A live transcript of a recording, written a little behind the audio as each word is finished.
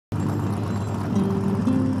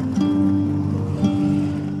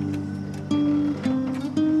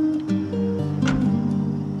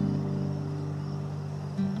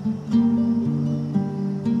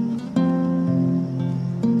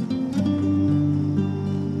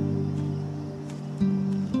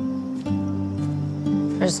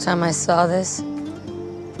First time I saw this,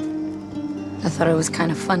 I thought it was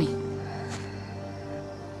kind of funny.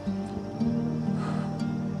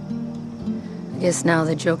 I guess now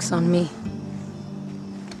the joke's on me.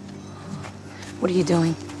 What are you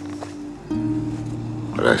doing?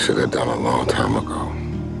 What I should have done a long time ago.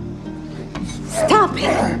 Stop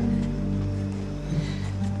it!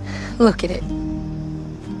 Look at it.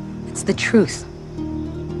 It's the truth.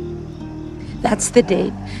 That's the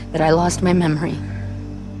date that I lost my memory.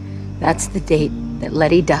 That's the date that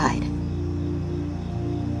Letty died.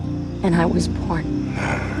 And I was born.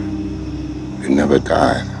 You never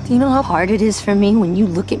died. Do you know how hard it is for me when you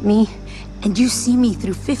look at me and you see me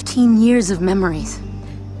through 15 years of memories?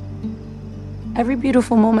 Every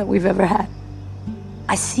beautiful moment we've ever had.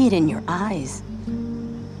 I see it in your eyes.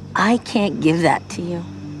 I can't give that to you.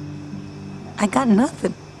 I got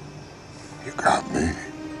nothing. You got me.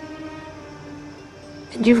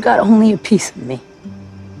 And you've got only a piece of me.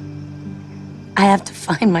 I have to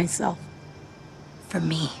find myself. For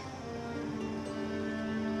me.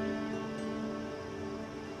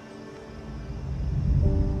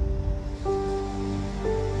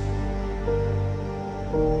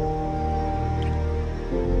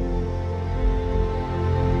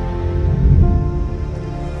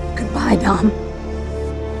 Goodbye, Dom.